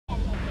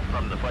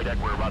from the flight deck.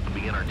 We're about to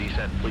begin our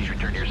descent. Please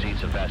return to your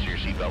seats and fasten your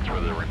seatbelts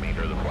for the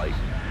remainder of the flight.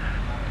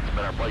 It's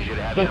been our pleasure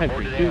to have you on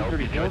board today. I hope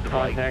you enjoyed the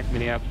flight. Contact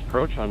Minneapolis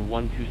approach on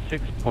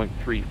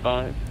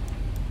 126.35.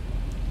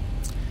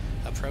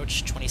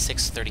 Approach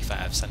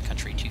 2635, Sun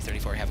Country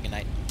 234. Have a good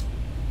night.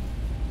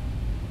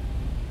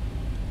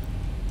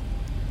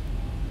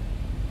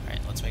 Alright,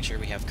 let's make sure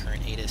we have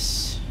current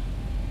ATIS.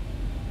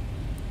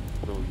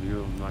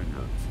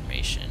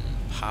 Information,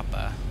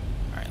 Papa.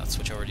 Alright, let's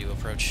switch over to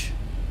approach.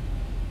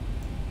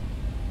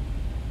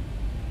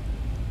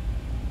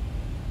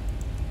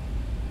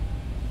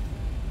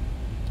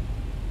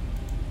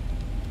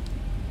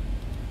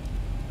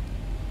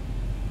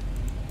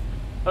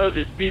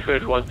 This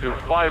Beefhead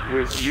 125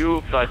 with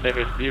you, flight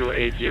level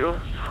 080. Got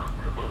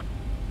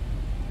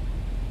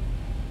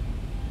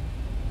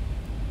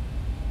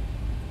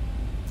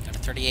a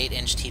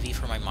 38-inch TV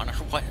for my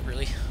monitor. What,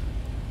 really?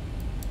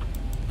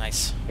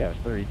 Nice. Yeah,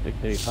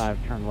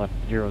 3685, turn left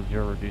 00,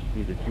 reduce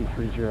speed to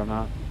 230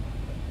 knot.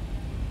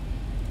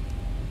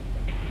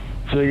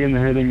 So again, the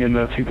heading in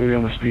 230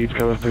 on the speed,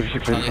 cover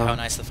 3685. Tell you how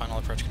nice the final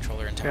approach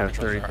controller and tower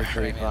controller are.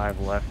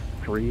 3685 left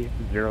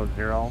 300,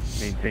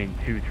 maintain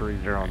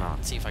 230 knot.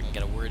 Let's see if I can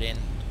get a word in.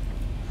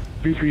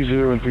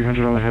 230 and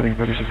 300 on the heading,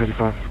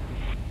 3685.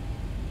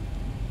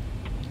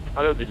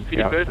 Hello, this is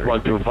Beefhead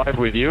 125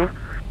 with you.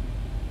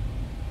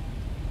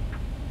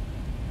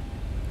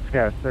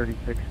 Scout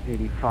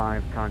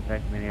 3685,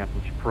 contact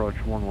Minneapolis approach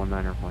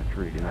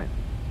 119.3, good night.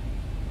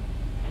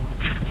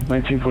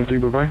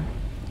 19.3, bye-bye.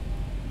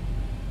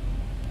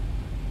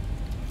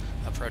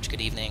 Approach,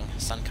 good evening.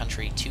 Sun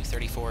Country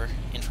 234,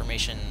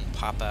 information,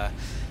 Papa,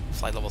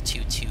 flight level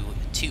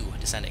 222,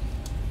 descending.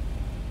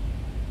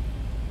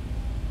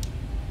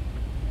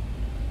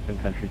 Sun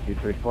Country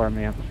 234,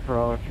 Minneapolis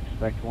approach,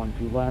 expect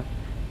 12 left.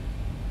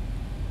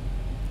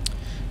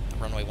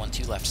 Runway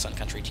 12 left, Sun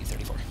Country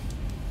 234.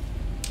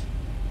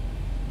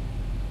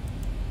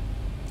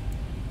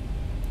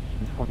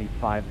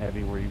 25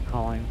 heavy, were you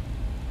calling?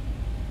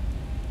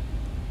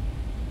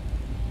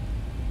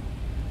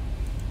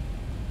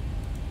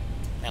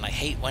 And I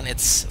hate when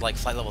it's like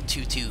flight level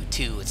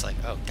 222. It's like,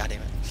 oh,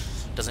 goddamn it.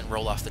 Doesn't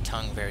roll off the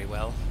tongue very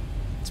well.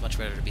 It's much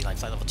better to be like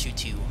flight level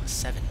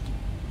 227.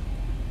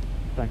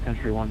 Sun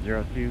Country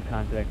 102,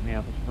 contact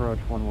Minneapolis approach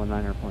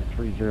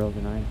 119.30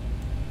 tonight.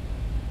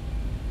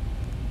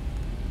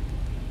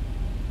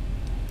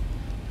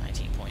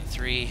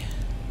 19.3.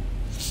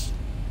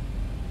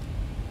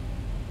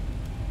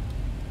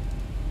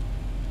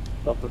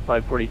 Southwest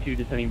 542,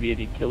 descending via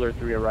the Killer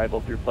 3 arrival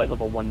through flight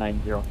level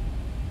 190.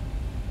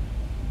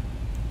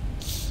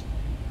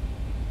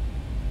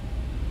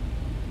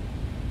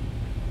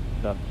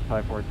 Southwest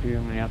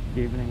 542, Minneapolis,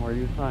 good evening, where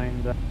you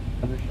assigned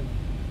position?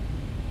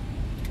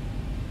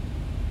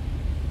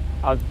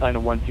 I was assigned a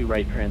 1-2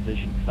 right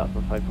transition,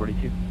 Southwest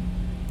 542.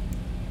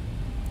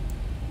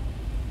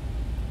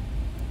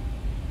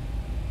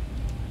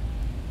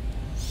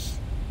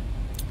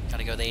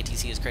 Gotta go, the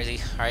ATC is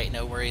crazy. Alright,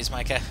 no worries,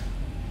 Micah.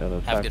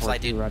 Have a good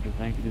flight, dude. Roger,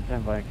 thank you.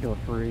 Descend by Kilo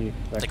 3.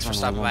 Thanks for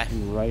stopping by.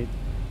 Right.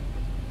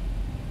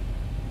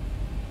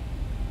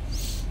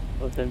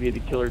 Let's send via the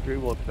Killer 3.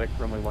 We'll expect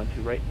runway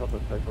 12 right,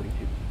 Southwest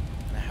 542.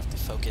 And I have to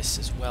focus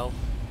as well.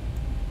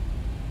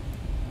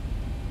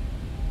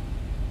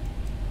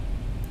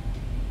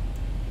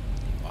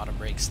 Auto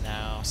brakes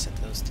now. Set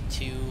those to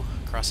 2.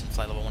 Crossing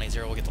flight level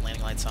 180. We'll get the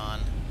landing lights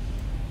on,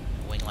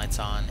 wing lights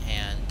on,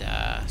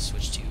 and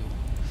switch to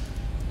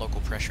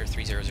local pressure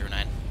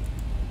 3009.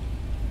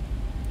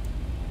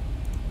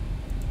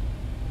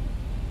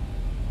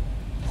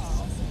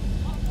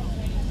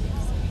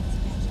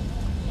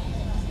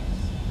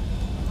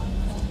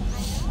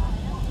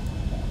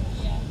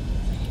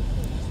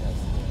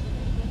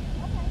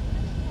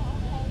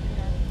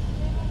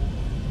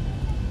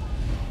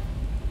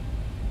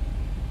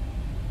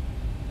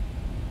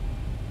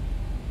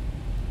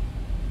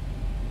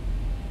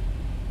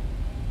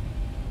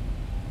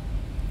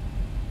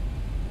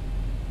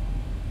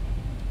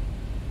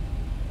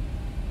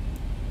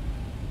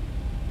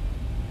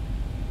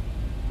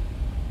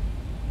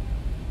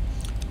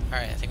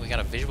 Alright, I think we got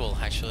a visual,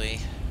 actually.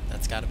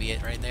 That's got to be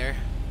it right there.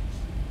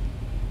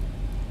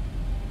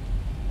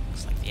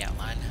 Looks like the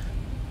outline.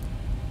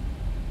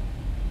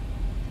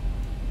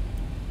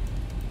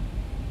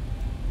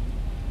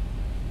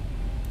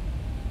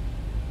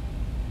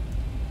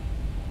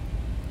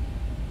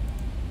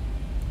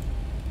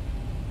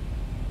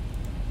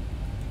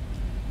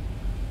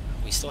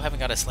 We still haven't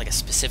got a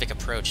specific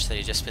approach.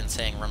 They've just been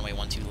saying runway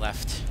 12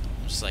 left.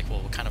 I'm just like, well,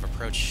 what kind of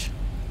approach?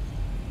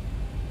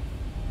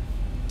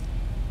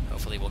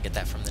 Hopefully we'll get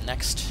that from the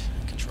next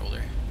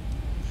controller.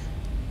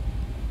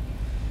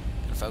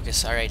 Gonna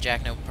focus. Alright,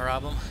 Jack, no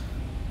problem.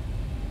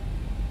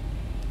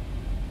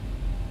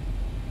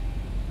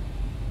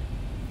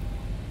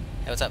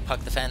 Hey, what's up,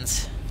 Puck the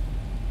Fence?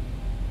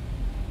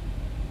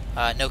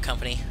 No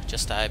company.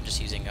 I'm just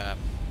using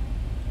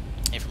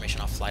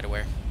information off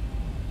FlightAware.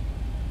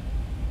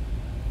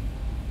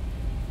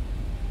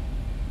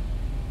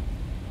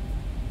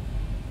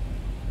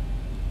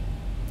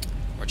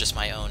 Or just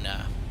my own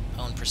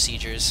own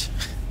procedures.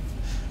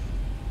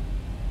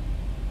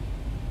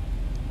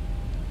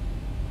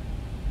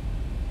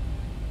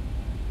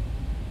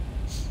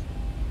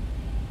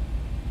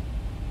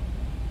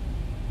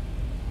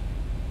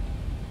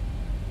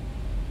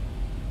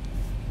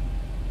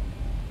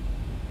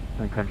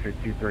 Sun Country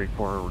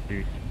 234,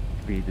 reduce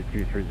speed to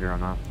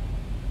 230 knots.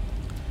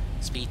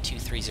 Speed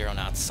 230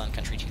 knots, Sun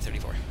Country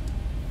 234.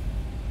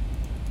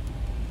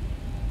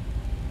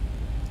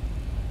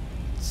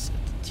 Set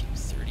to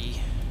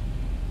 230.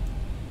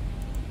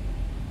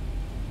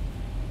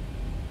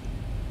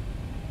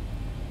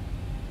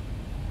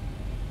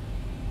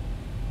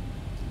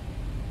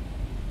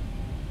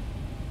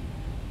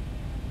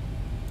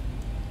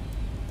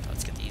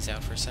 Let's get these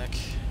out for a sec.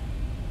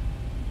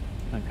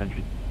 Sun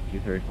Country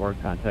 234,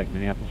 contact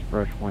Minneapolis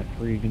approach point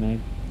 3, good night.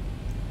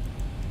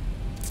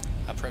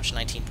 Approach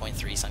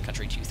 19.3, Sun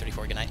Country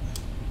 234, good night.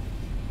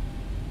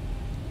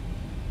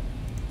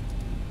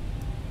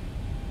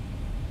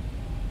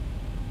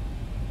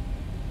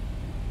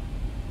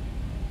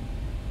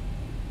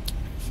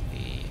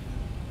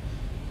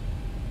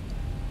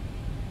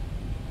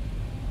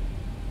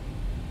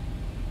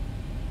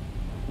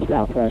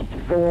 Southwest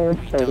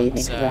 430,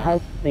 thanks for the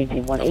help.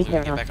 Maintain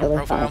 180 knots,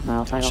 killer 5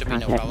 mile, final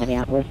contact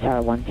Minneapolis,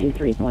 tower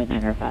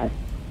 123.905.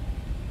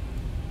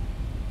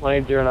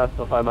 180 knots,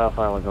 still 5 mile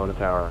final, going to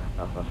tower,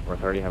 Southwest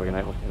 430, have a good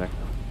night, we'll see you next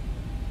time.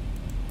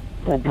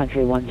 Sun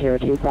Country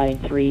 102, flying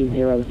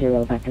 300,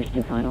 vectors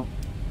to final.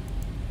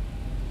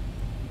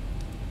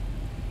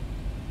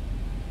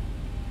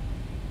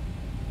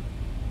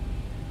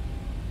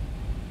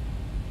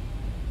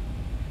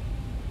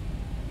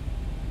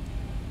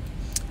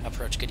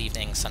 Approach, good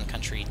evening, Sun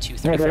Country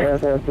Radar 234.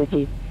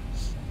 450.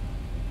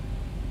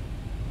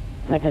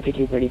 Sun Country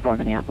 234,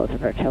 Minneapolis,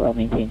 approach, hello,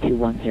 maintain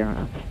 210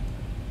 knots.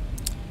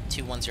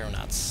 210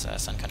 knots,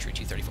 Sun Country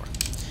 234.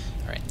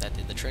 Alright, that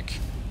did the trick.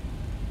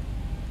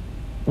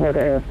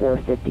 Radar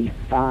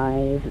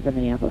 455, the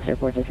Minneapolis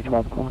Airport, after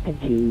 12 o'clock,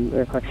 into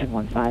air correction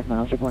 15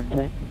 miles, report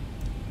inside.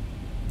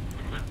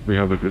 We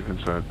have the good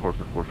inside, port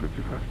at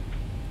 455.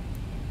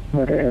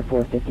 Radar Air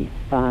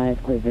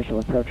 455, clear visual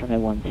approach,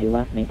 runway 12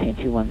 left, maintain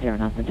 210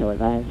 knots until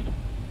advised.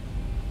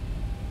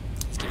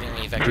 It's giving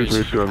me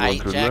vectors. Aye,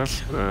 Jack.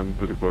 And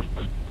the report.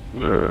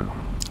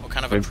 What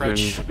kind of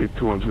approach? Speed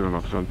 210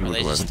 knots until Are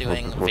they just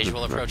doing advised,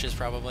 visual approaches,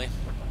 probably?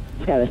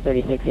 Sky was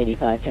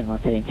 3685, turn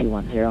left heading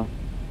 210.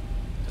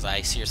 Because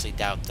I seriously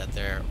doubt that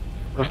they're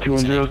That's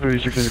 210,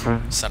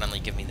 3685. suddenly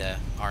give me the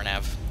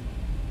RNAV.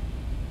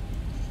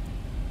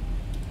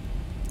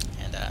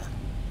 And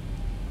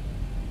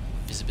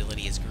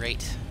visibility is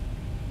great.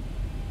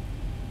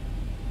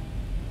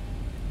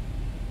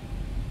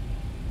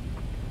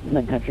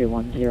 Sun Country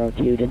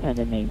 102, descend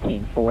and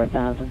maintain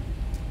 4000.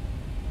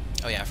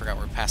 Oh yeah, I forgot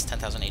we're past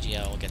 10,000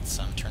 AGL. We'll get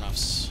some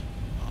turnoffs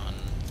on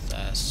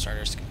the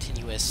starters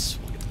continuous.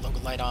 We'll get the logo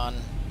light on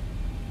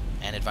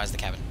and advise the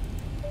cabin.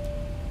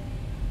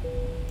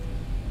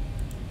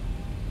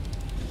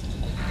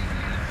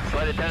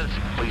 Flight attendants,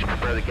 please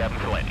prepare the cabin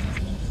for landing.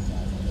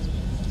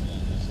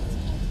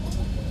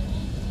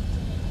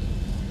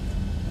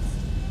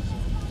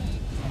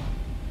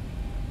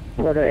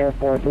 Radar Air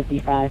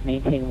 455,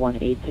 maintain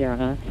 180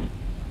 knots.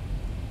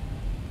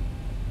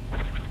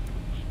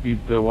 Speed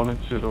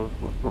 180,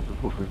 port at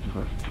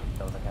 455.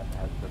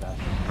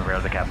 Prepare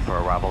the cabin for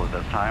arrival at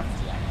this time.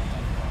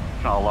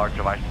 All large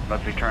devices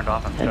must be turned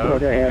off and And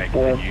stowed. Radar Air Make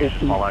continued use of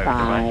small item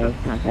 455,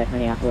 devices. contact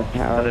Minneapolis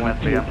Tower They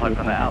must be unplugged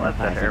from the outlets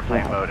at 123.905.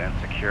 airplane mode and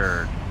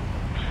secured.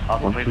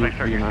 Also, please make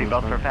sure your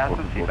seatbelts are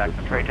fastened, seat backs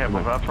and tray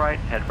tables upright,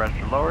 headrests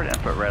are lowered, and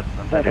footrests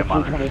and video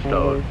monitors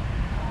stowed.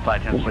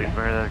 Flight attendants, please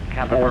prepare the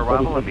cabin for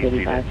arrival and be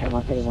seated. turn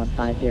left heading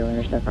 150,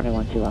 intercept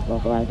runway 12 left,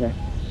 localizer.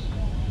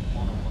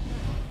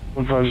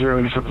 150,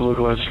 intercept the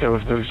localizer, Sky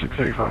was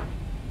 3685.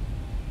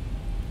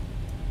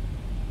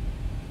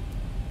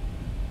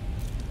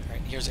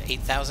 Alright, here's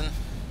 8,000.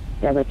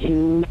 Tower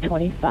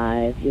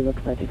 225, you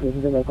look like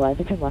exclusive the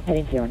localizer, turn left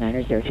heading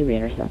 0902,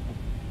 re-intercept.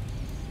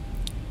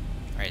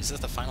 Alright, is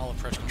this the final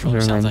approach control?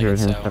 Sounds like it,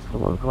 so intercept the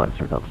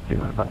localizer, Delta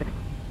 295.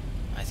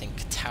 I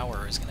think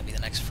tower is going to be the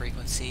next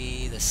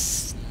frequency.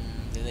 This,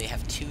 do they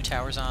have 2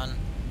 towers on?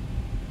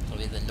 It'll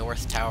be the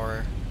north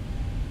tower,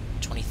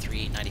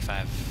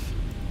 2395.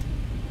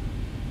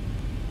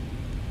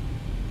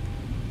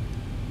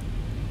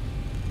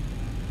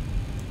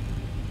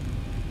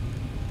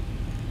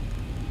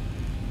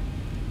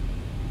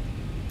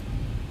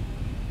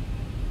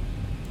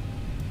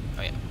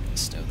 Oh yeah,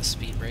 stow the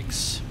speed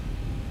brakes.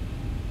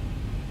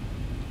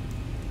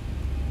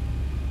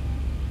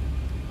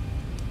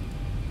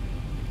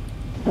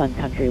 Sun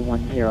Country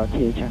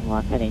 102, turn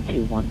left heading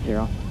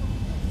 210.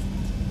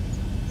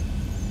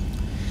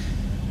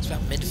 It's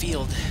about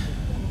midfield.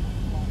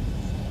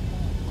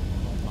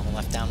 On the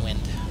left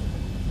downwind.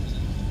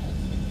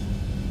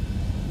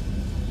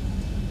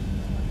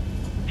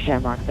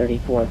 Shamrock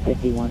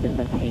 3451 to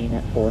maintain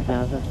at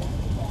 4000.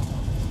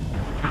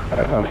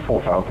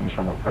 4,000,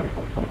 Shamrock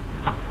 34.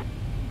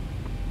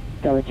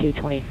 Delta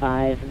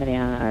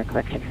 225,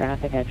 correction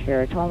traffic at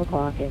Share 12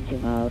 o'clock into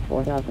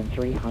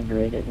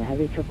 4,300 is a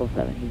heavy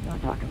 777. He's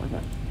not talking with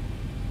us.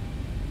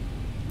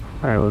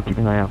 Alright, we'll keep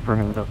an eye out for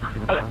him.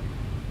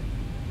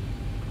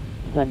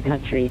 Sun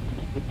Country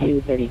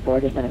 234,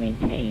 descend and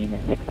maintain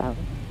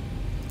 6,000.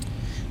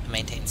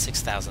 Maintain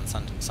 6,000,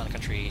 Sun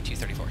Country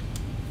 234.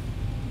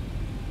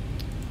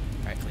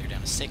 Alright, clear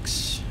down to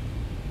 6.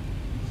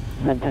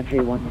 Sun Country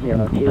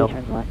 102,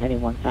 turns left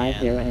heading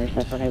 150,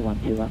 intercept runway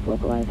 12 left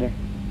localizer.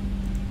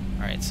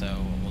 Alright,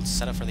 so we'll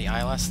set up for the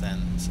ILS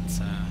then,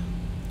 since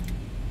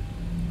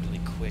really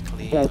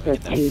quickly. Delta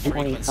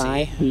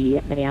 225,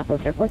 the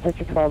Minneapolis Airport,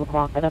 sector 12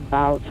 o'clock and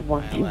about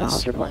 12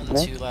 miles report.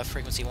 12 left,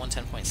 frequency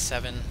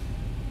 110.7.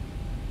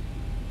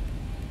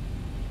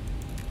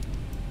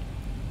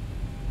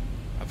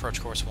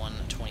 Approach course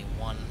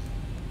 121.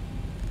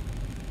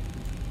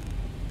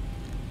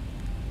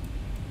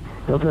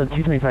 Delta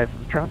 225,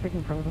 traffic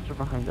in front of us or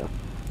behind us?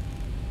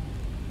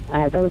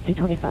 Delta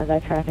 225,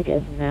 that traffic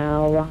is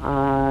now,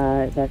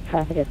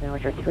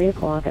 after 3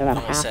 o'clock at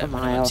about half a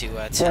mile.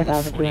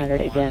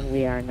 4,200, again,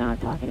 we are not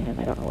talking to him,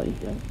 I don't know what he's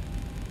doing.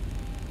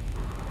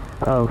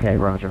 Okay,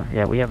 roger.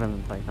 Yeah, we have him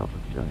in sight, Delta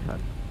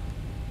 225.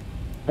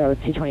 Delta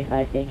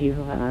 225, thank you.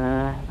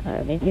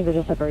 Maintain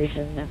visual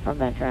separation from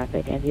that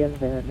traffic, and you have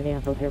the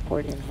Minneapolis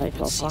Airport in sight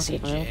 12 o'clock,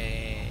 8 miles.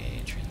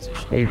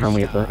 Hey, from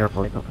we have the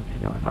airport, Delta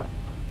 225.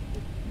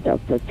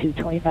 Delta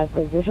 225,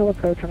 clear visual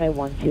approach runway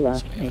 12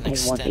 left, maintain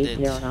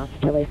 180 knots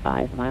till a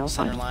 5 mile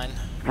center line.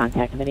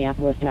 Contact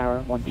Minneapolis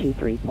Tower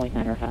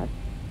 123.905.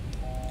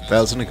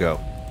 1,000 to go.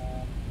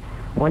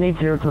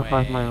 180 to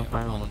 5 mile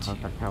final with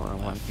contact tower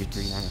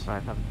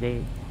 123.905. Have a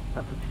day.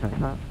 That's what you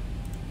said.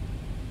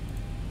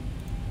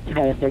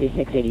 Sky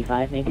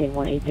 3685, maintain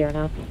 180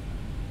 knots.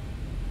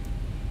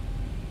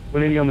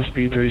 180 on the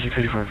speed,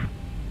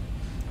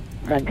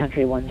 3685. Sun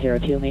Country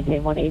 102,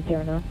 maintain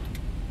 180 knots.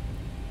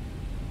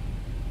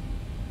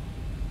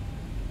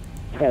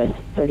 Sky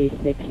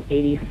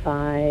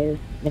 3685,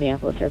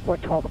 Minneapolis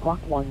Airport, 12 o'clock,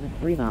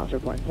 3 miles,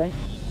 report in sight.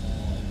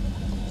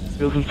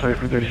 Wheels in sight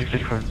for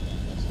 3685.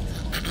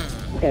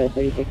 Sky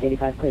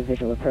 3685, clear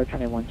visual approach,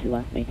 runway 12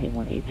 left, maintain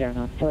 180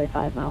 knots, till a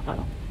 5 mile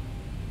final.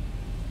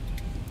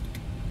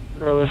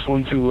 RLS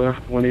 12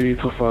 left,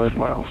 180 till 5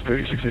 miles,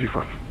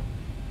 3685.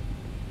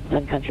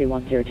 Sun Country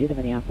 102, the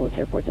Minneapolis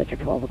Airport, at your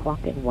 12 o'clock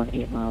and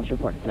 18 miles,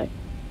 report in sight.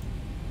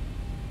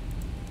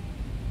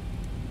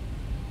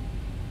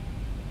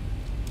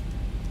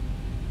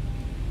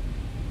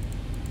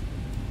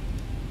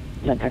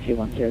 Sun Country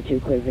 102,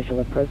 clear visual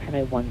approach,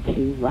 runway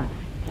 12 left.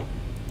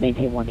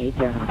 Maintain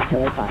 180 knots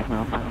till a 5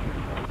 mile final.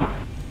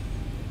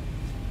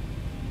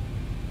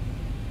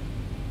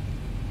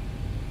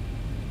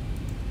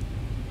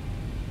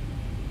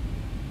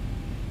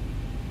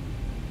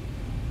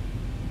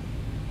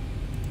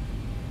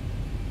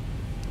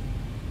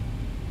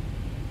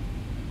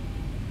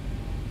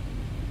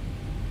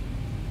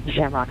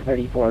 Shamrock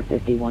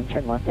 3451,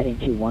 turn left heading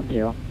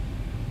 210.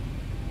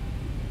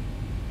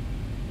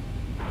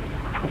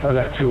 Oh,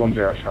 that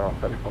 210, Shamrock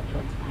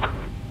 3451.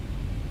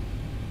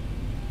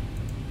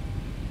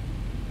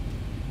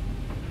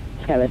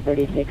 Skyway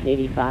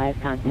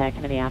 3685, contact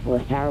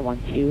Minneapolis Tower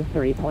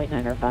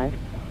 123.905.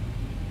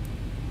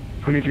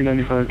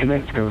 2395,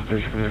 connect, Skyway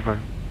 3685.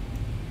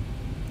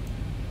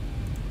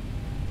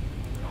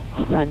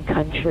 Sun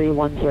Country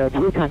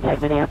 102,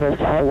 contact Minneapolis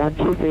Tower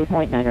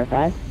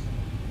 123.905.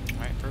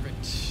 Alright,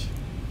 perfect.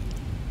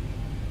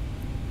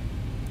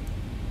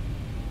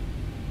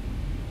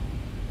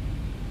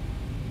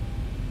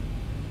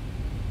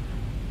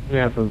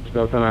 Yeah, so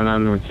Delta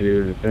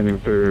 992 descending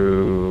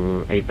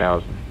through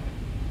 8,000.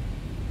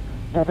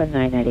 Delta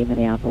 990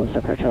 Minneapolis,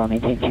 approach will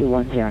maintain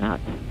 210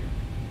 knots.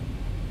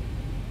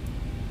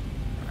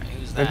 Alright,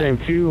 who's that?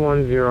 Maintain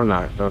 210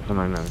 knots, Delta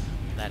 990.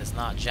 That is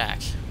not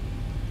Jack.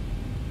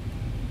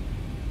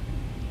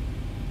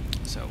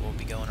 So we'll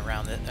be going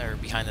around or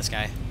behind this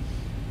guy.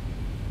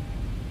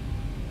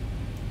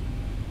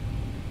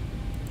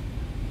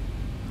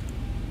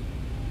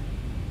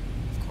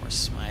 Of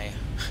course, my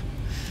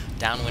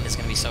downwind is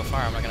going to be so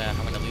far. I'm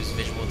gonna lose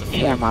visual of the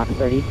field. Shamrock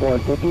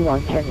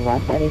 3451, turn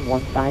left heading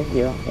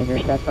 150,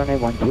 intercept runway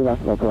 12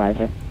 left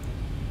localizer.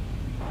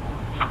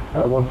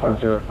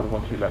 150 for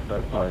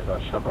 12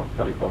 left, Shamrock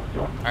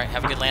 3451. Alright,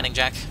 have a good landing,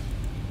 Jack.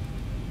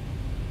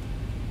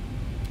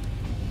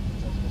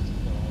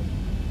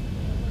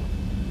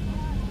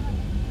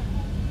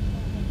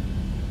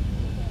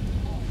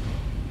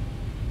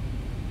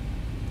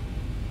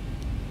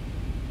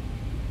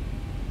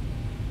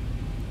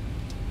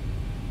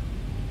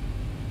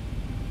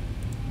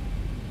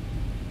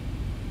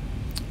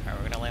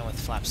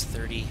 Flaps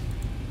 30.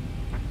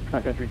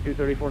 Sun Country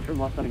 234, turn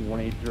left heading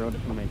 180, just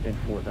want to maintain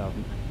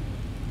 4,000.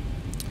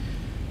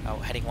 Oh,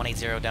 heading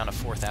 180 down to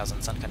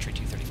 4,000, Sun Country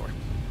 234.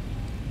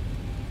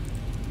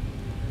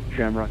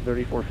 Shamrock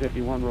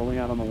 3451, rolling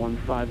out on the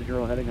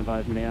 150, heading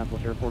advise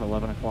Minneapolis Airport,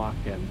 11 o'clock,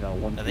 and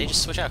 1. Did they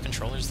just switch out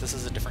controllers? This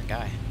is a different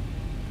guy.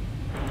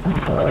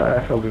 I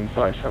held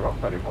inside, Shamrock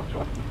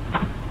 3451.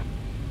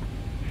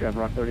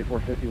 Shamrock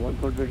 3451,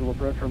 cleared visual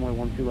approach, runway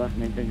 12 left,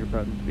 maintain your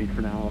present speed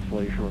for now, I'll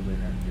slow you shortly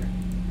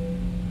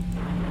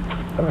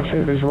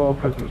thereafter. Visual,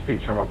 present speed,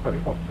 Shamrock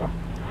 3451.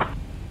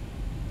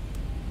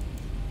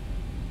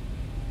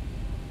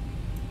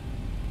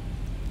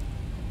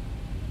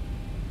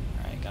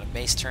 Alright, got a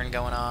base turn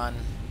going on.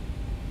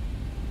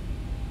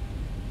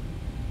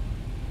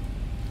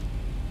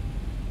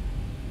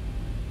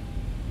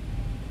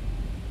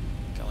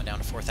 Down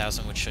to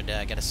 4,000, which should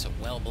get us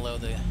well below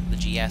the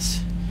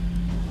GS.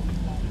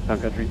 Sun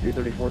Country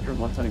 334, turn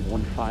left heading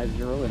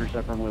 150,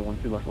 intercept runway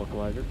 12 left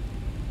localizer.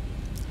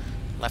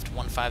 Left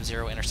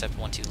 150, intercept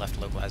 12 left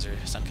localizer,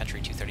 Sun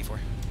Country 234.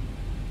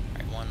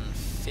 Alright,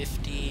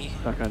 150.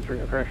 Sun Country,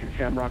 correction,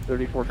 Shamrock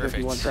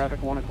 3451,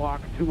 traffic 1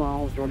 o'clock, 2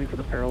 miles, joining for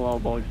the parallel,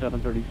 Boeing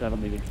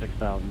 737, leaving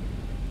 6,000.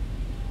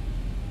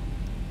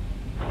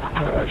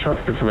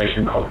 Traffic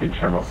information, call speed,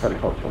 Shamrock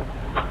 34.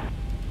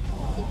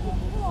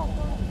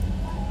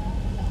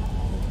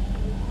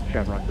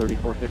 Shamrock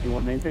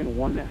 3451, maintain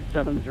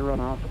 170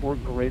 knots or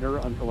greater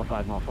until a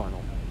 5-mile final.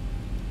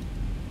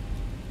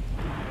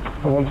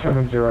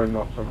 170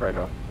 knots or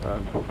greater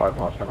until 5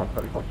 miles, Shamrock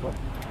 34.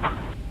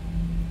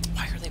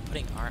 Why are they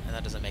putting R?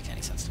 That doesn't make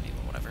any sense to me,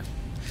 but whatever.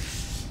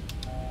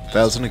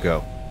 1,000 to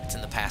go. It's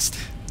in the past.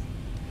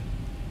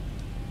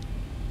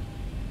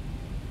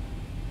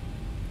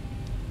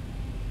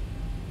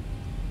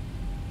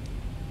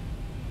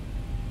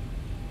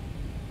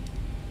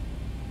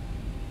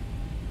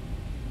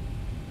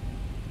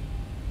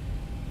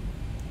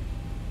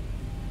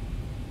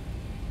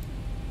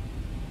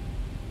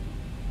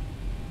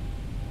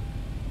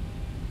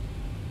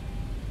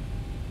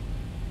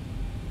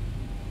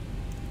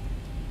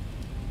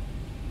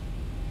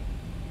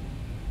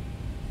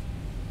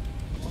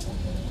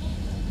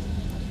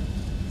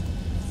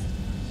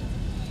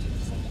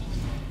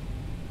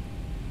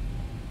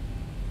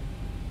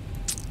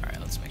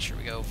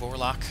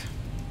 Vorlock.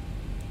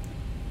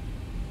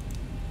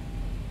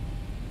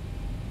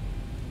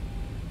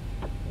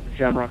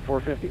 Shamrock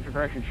 450, for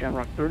correction,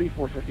 Shamrock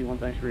 3451,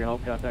 thanks for your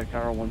help, contact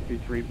tower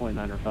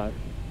 123.905.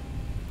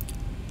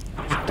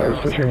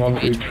 Switching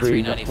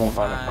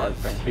 123.905,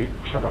 thank you,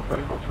 Shamrock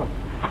 34.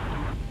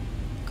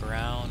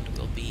 Ground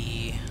will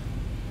be,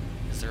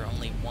 is there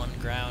only one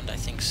ground? I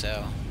think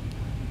so.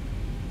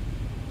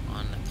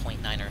 On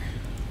 .9er.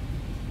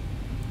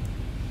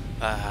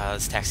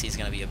 This taxi is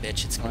going to be a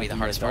bitch. It's going to be the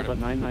hardest part of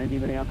 990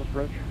 Minneapolis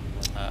approach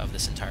of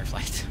this entire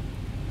flight.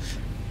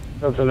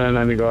 Delta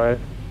 990, go ahead.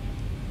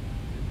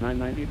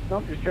 990.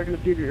 Nope, just checking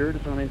to see if you're here.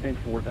 Just want to maintain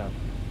 4,000.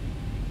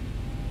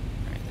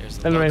 Alright, there's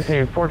the And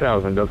maintain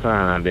 4,000, Delta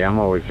 990. I'm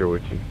always here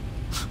with you.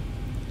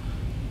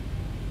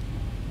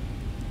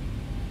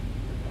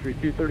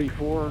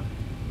 3234.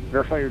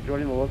 Verify you're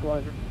joining the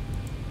localizer.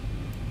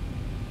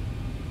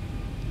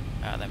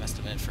 That must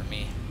have been for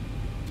me.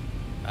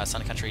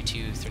 Sun Country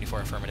 234,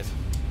 affirmative.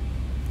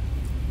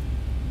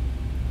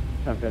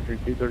 Sun Country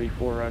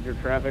 234, roger.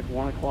 Traffic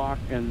 1 o'clock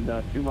and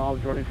 2 miles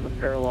joining from the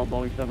parallel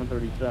Boeing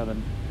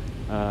 737.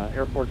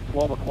 Airport's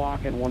 12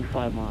 o'clock and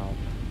 15 miles.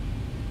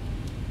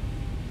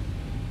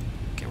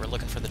 Okay, we're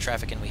looking for the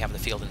traffic and we have the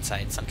field in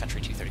sight. Sun Country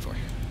 234.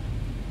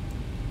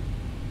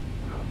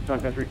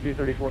 Sun Country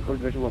 234, cleared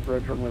visual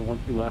approach, runway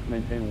 12 left,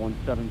 maintain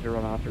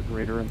 170 knots or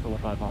greater until a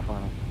 5-mile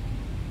final.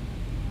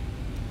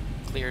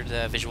 Cleared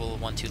visual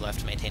 12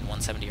 left, maintain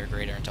 170 or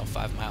greater until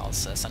 5 miles,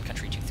 Sun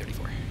Country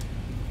 234.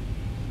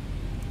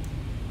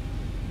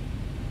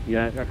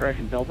 Yeah,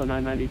 correction, Delta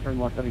 990, turn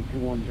left heading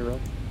 210.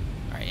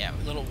 Alright, yeah,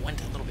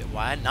 went a little bit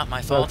wide, not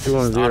my fault.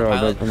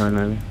 210, Delta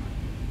 990.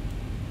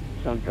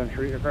 Sun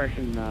Country,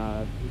 correction,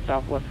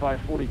 Southwest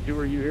 542,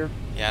 are you here?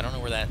 Yeah, I don't know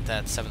where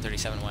that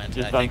 737 went.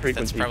 Just I think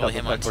that's probably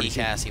him on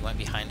TCAS. He went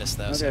behind us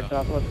though. Okay, so.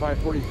 Southwest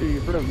 542,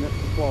 you could have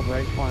missed the 12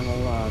 right final.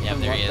 Yeah,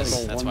 there he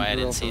is. That's why I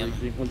didn't see him.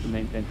 Sequence to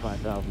maintain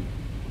 5,000.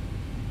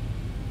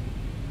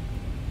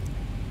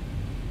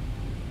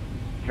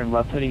 Turn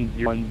left heading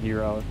 10,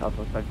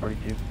 Southwest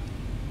 542.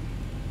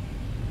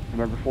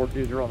 Remember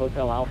 420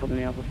 Hotel Alpha,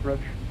 Minneapolis approach.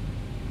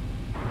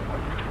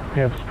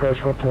 Yes, approach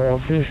Hotel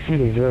Alpha,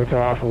 shooting 0 to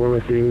Alpha, we're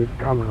with you,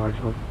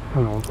 CameronWeir.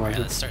 Alright,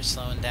 let's start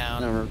slowing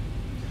down.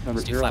 Number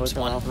 0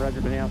 Hotel Alpha,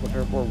 roger, Minneapolis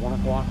Airport, 1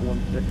 o'clock,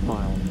 16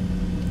 miles.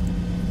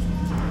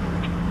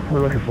 We're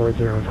looking for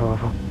 0 Hotel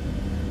Alpha.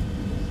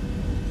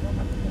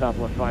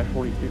 Southwest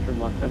 542, turn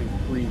left heading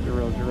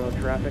 300,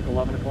 traffic,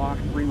 11 o'clock,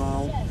 3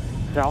 miles.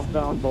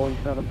 Southbound, Boeing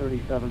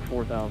 737,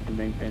 4,000,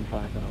 maintain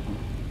 5,000.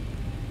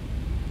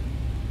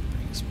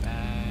 Brings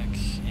back,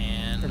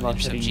 and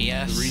intercept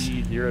GS.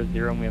 300,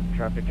 and we have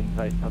traffic in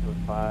sight, Southwest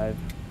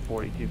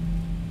 542.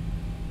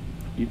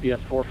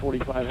 UPS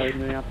 445, heading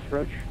Minneapolis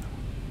approach.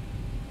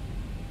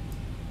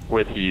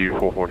 With you,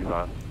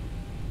 445.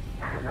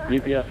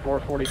 UPS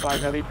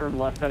 445, heavy, turn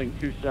left heading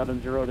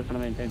 270, just going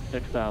to maintain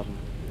 6,000.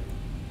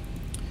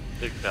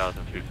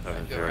 6,000,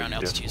 270. Ground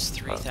altitude is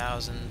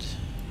 3,000.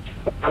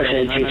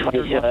 Okay,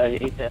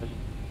 8,000.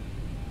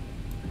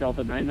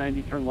 Delta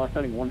 990, turn left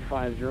heading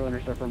 150,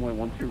 intercept runway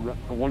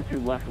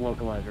 12 left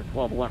localizer,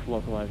 12 left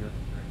localizer.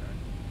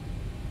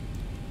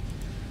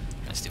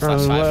 Let's do Turn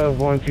Flaps 5. left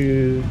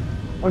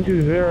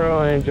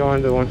 120 and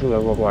join the 12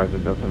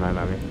 localizer Delta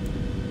 990.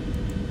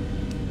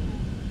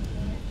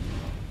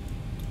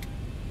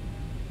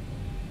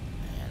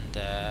 And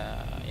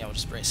yeah, we'll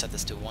just set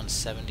this to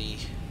 170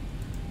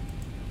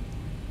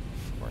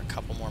 for a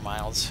couple more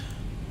miles.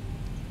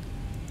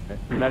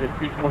 And that is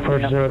 220.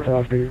 First zero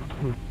traffic.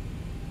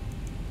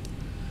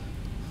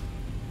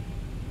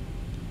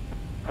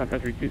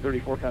 Country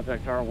 234,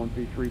 contact tower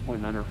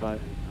 133.905.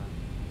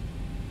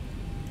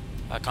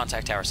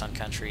 Contact tower, Sun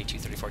Country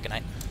 234, good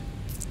night.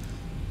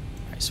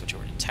 Alright, switch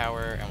over to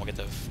tower, and we'll get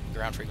the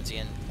ground frequency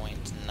in,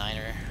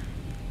 0.9er.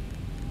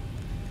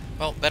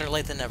 Well, better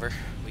late than never.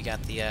 We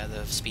got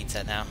the speed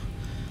set now,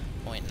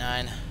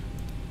 0.9.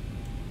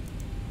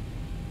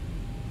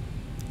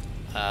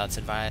 Let's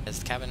advise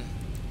the cabin.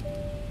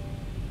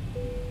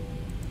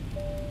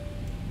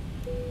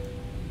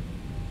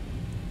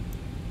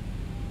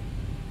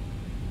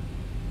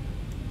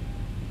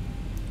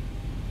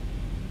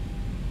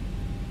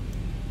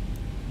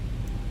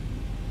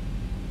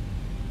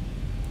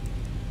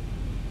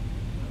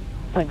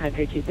 Sun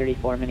Country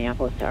 234,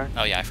 Minneapolis Tower.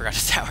 Oh yeah, I forgot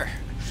the tower.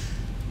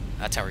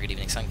 Tower, good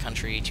evening. Sun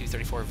Country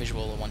 234,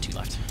 visual 12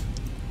 left.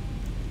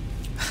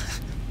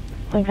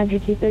 Sun Country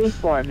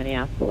 234,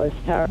 Minneapolis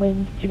Tower.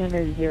 Winds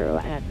 200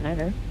 at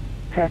 9er.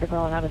 Traffic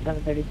rolling out of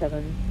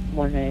 737,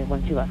 1A,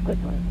 12 left, clear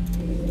to land.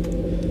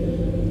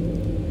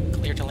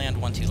 Clear to land,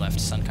 12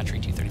 left, Sun Country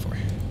 234.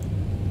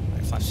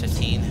 Alright, flaps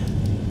 15.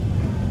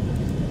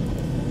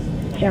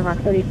 Shamrock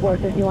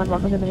 3451,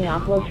 welcome to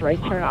Minneapolis. Right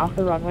turn off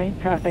the runway.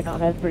 Traffic on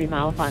that 3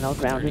 mile final.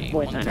 Ground is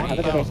 0.9. Have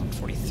a good day.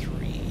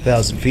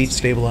 1,000 feet,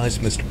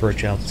 stabilized, Mr.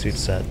 Perch, altitude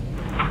set.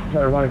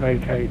 So runway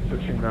vacate,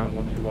 switching ground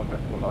 121,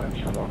 decimal 9,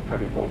 Shamrock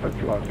 34,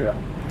 51, yeah.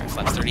 Alright,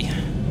 flaps 30.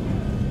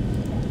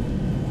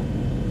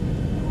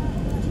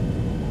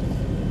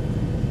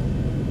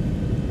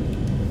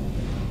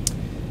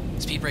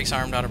 Speed brakes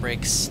armed, auto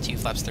brakes, 2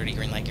 flaps 30,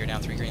 green light gear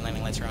down, 3 green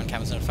landing lights are on,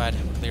 cabin's notified,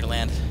 we're clear to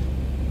land.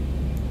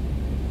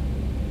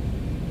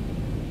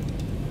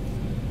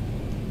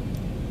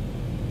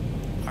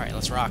 Alright,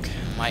 let's rock.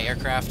 My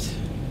aircraft.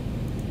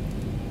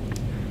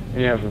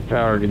 Yeah, from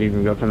tower, good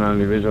evening, Delta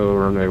 990 visual,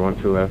 runway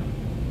 12 left.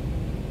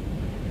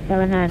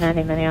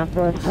 7990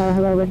 Minneapolis Tower,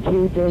 hello, wind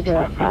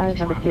 2005,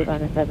 number 2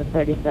 minus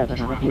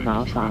 737 on a 2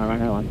 mile final,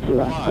 runway 12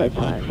 left, clear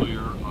to land.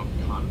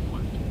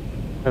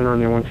 And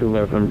runway 12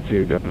 left, number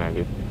 2, Delta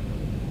 90.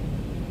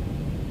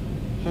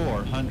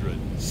 400.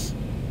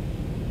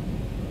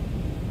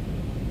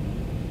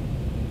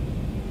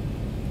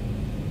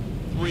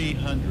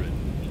 300.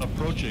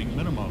 Approaching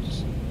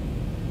minimums.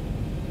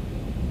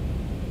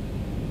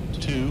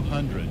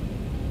 200.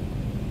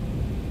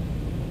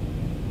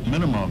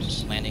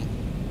 Minimums. Landing.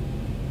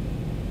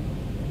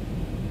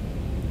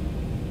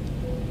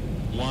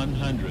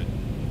 100.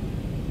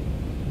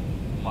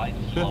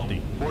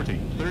 50, 40,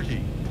 30,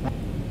 20,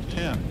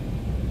 10.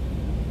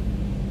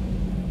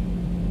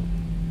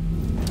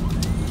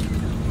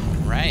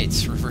 Right,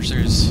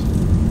 reversers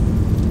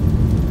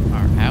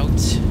are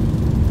out.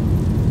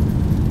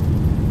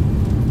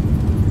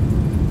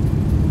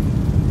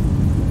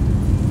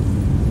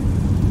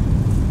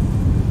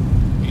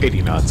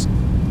 knots.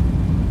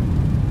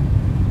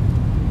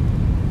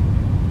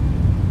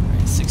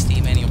 Alright,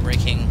 60 manual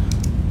braking,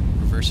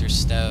 reverser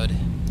stowed.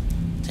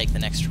 Take the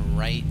next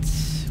right,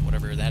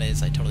 whatever that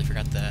is. I totally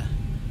forgot the,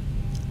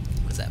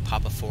 what is that,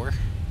 Papa 4?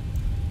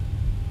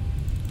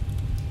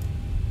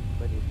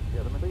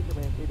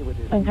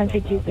 Sun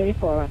Country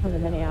 234, from the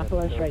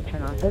Minneapolis, right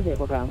turn on to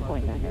Zibo, ground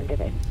 0.9er, good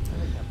day.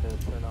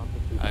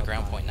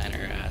 Ground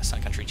 0.9er,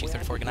 Sun Country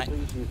 234, good night.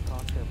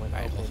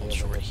 Alright, we'll hold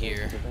short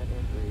here.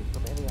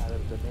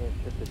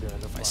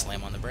 If I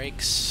slam on the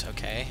brakes,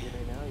 okay.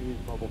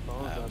 We'll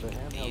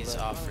get these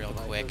off real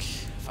quick.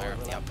 Fire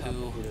up the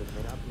outpoo.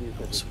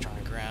 We'll switch over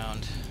to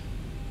ground.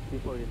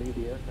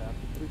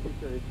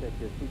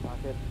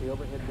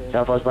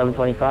 Southwest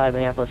 1125,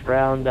 Minneapolis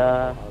ground,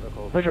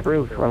 push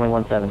approved,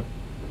 runway 17.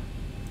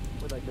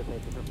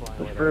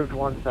 Push approved,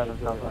 17,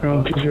 Southwest.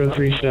 Ground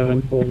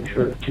 2037, holding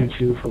short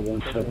 22 for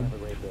 17.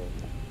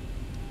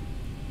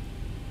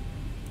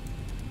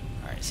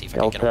 Alright, see if I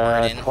can get a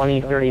word in.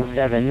 Delta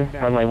 2037,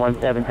 runway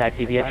 17,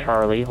 taxi via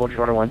Charlie, hold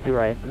short of 12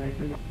 right.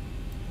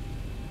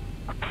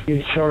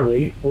 Here's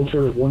Charlie, hold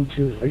short of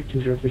 12 right,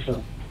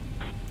 2037.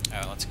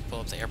 Oh, let's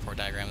pull up the airport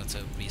diagram. That's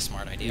would be a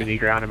smart idea. Mini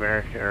Ground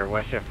America, or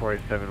WestJet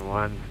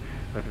 471,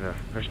 looking to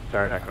push and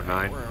start Echo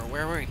 9.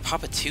 Where were we?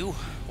 Papa 2?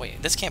 Wait,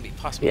 this can't be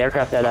possible. The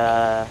aircraft at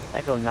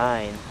Echo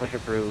 9, push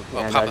approved. Oh,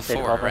 and Papa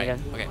 4, right.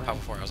 Again. Okay, Papa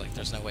 4. I was like,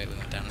 there's no way we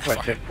went down that far.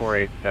 WestJet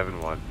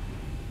 4871.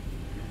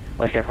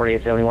 WestJet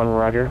 4871,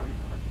 roger.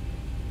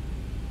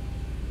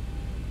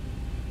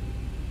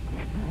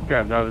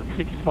 Grab that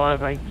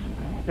 65,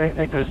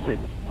 Echo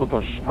 6, we'll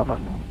push, Papa.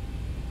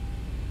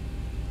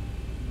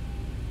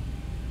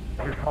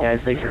 Yeah,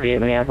 638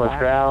 Minneapolis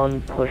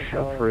ground, push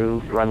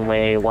approved,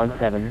 runway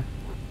 17.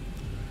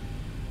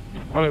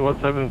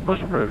 Runway 17,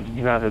 push approved,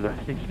 United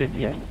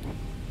 658.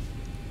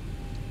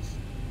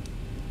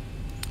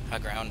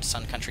 Ground,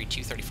 Sun Country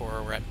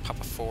 234, we're at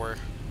Papa 4,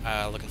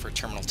 looking for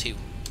Terminal 2.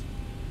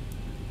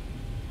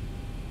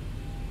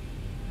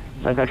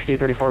 Sun Country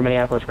 234,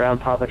 Minneapolis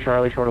ground, Papa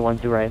Charlie, short of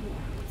 12 right.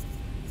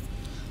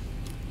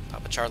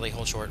 Papa Charlie,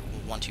 hold short,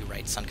 12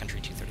 right, Sun Country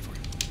 234.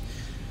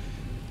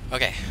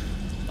 Okay,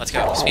 let's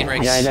go. Speed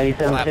brakes. Yeah,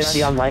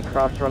 9750 on light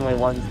cross runway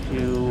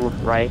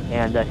 12 right,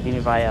 and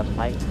steaming via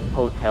Light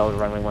Hotel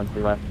runway 12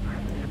 left.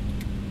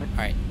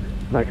 Alright.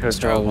 Light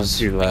Hotel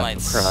 12 left,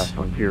 lights. cross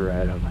 12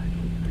 right on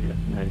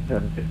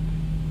 9750.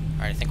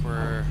 Alright, I think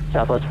we're...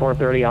 Southwest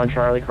 430 on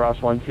Charlie, cross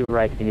 12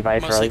 right, steaming via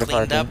Charlie mostly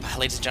cleaned departing. up,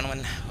 ladies and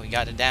gentlemen. We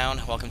got it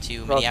down. Welcome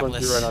to Cross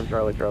Minneapolis. 12 right on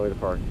Charlie, Charlie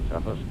departing.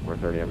 Southwest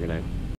 430, have a good night.